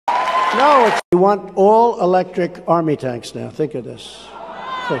No, it's, we want all electric army tanks now. Think of this.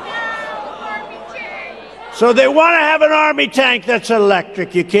 Think. So they want to have an army tank that's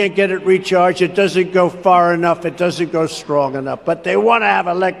electric. You can't get it recharged. It doesn't go far enough. It doesn't go strong enough. But they want to have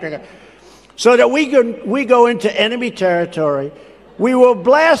electric. So that we go into enemy territory. We will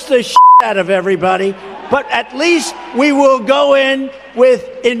blast the shit out of everybody. But at least we will go in with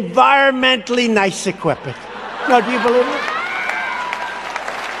environmentally nice equipment. Now, do you believe it?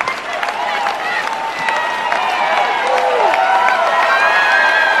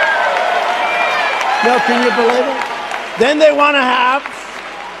 No, can you believe it? Then they want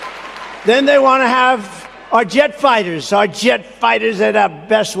to have our jet fighters. Our jet fighters are the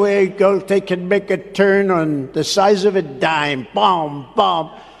best way to go. They can make a turn on the size of a dime. Boom,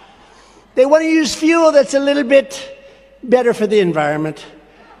 boom. They want to use fuel that's a little bit better for the environment.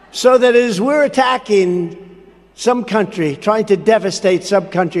 So that as we're attacking some country, trying to devastate some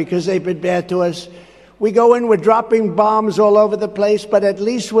country because they've been bad to us, we go in, we're dropping bombs all over the place, but at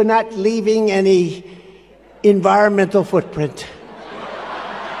least we're not leaving any environmental footprint.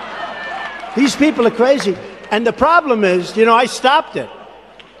 These people are crazy. And the problem is, you know, I stopped it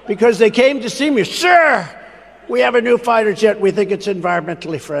because they came to see me. Sir, we have a new fighter jet. We think it's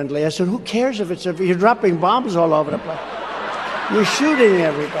environmentally friendly. I said, who cares if you're dropping bombs all over the place? You're shooting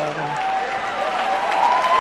everybody.